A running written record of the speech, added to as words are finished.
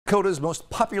Dakota's most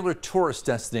popular tourist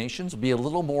destinations will be a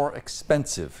little more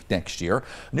expensive next year.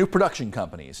 A new production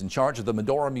company is in charge of the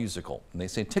Medora musical, and they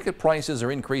say ticket prices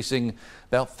are increasing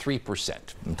about 3%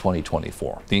 in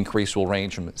 2024. The increase will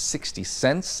range from 60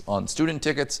 cents on student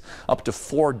tickets up to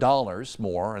 $4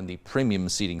 more in the premium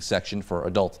seating section for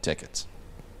adult tickets.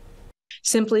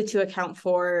 Simply to account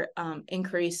for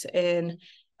increase in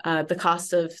the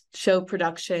cost of show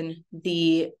production,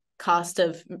 the cost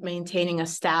of maintaining a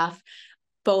staff,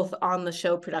 both on the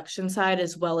show production side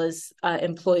as well as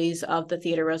employees of the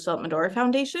Theodore Roosevelt Medora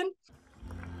Foundation.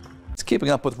 It's keeping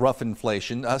up with rough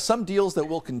inflation. Some deals that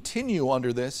will continue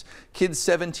under this. Kids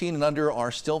 17 and under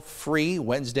are still free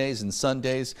Wednesdays and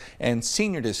Sundays, and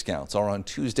senior discounts are on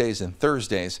Tuesdays and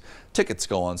Thursdays. Tickets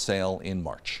go on sale in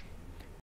March.